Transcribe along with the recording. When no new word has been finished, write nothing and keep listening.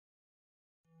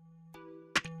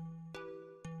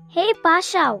Hey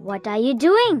Pasha, what are you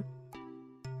doing?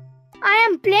 I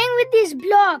am playing with these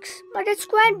blocks, but it's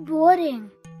quite boring.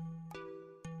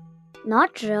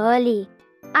 Not really.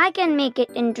 I can make it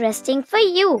interesting for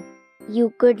you.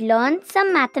 You could learn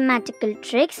some mathematical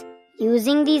tricks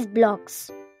using these blocks.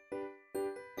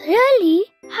 Really?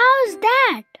 How's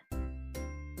that?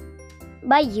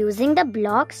 By using the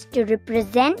blocks to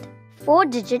represent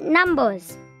 4-digit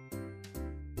numbers.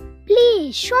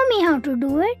 Please show me how to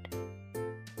do it.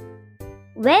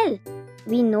 Well,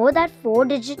 we know that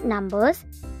 4-digit numbers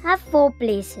have 4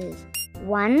 places: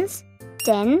 ones,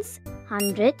 tens,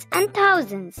 hundreds and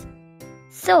thousands.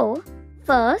 So,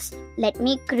 first let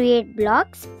me create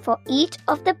blocks for each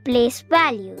of the place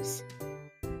values.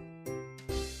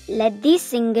 Let these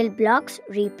single blocks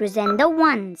represent the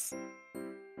ones.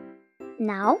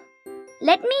 Now,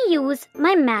 let me use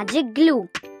my magic glue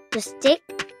to stick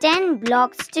 10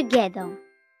 blocks together.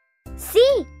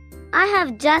 See, I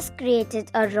have just created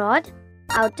a rod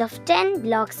out of 10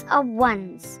 blocks of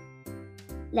ones.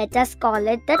 Let us call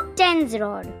it the tens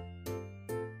rod.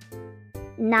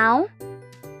 Now,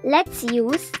 let's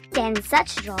use 10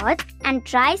 such rods and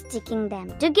try sticking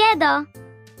them together.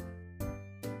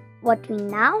 What we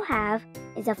now have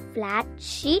is a flat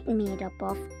sheet made up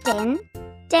of 10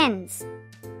 tens.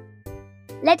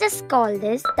 Let us call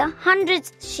this the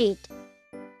hundreds sheet.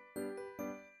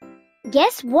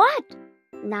 Guess what?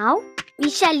 Now we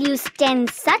shall use 10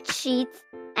 such sheets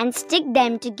and stick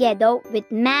them together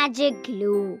with magic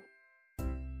glue.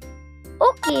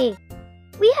 Okay,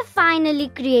 we have finally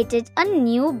created a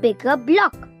new bigger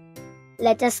block.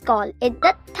 Let us call it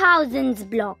the thousands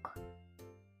block.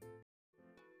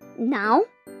 Now,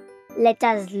 let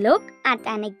us look at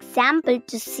an example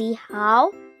to see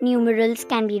how numerals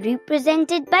can be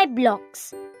represented by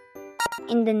blocks.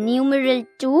 In the numeral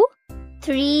 2,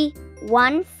 3,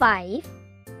 1, 5,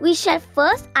 we shall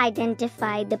first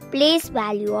identify the place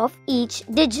value of each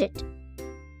digit.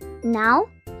 Now,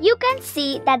 you can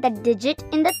see that the digit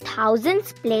in the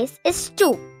thousands place is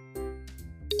 2.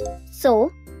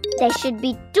 So, there should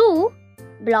be 2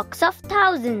 blocks of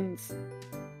thousands.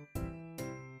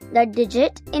 The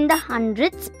digit in the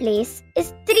hundreds place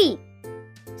is 3.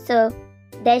 So,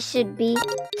 there should be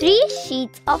 3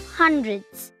 sheets of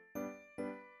hundreds.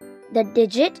 The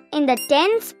digit in the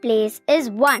tens place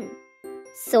is 1.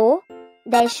 So,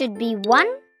 there should be 1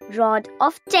 rod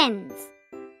of tens.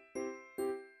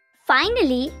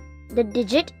 Finally, the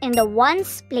digit in the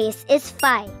ones place is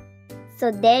 5.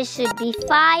 So, there should be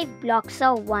 5 blocks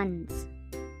of ones.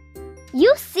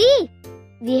 You see,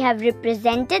 we have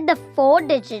represented the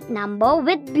 4-digit number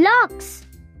with blocks.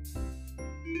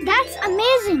 That's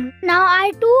amazing. Now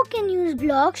I too can use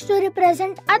blocks to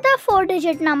represent other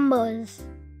 4-digit numbers.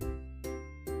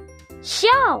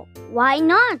 Sure, why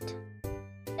not?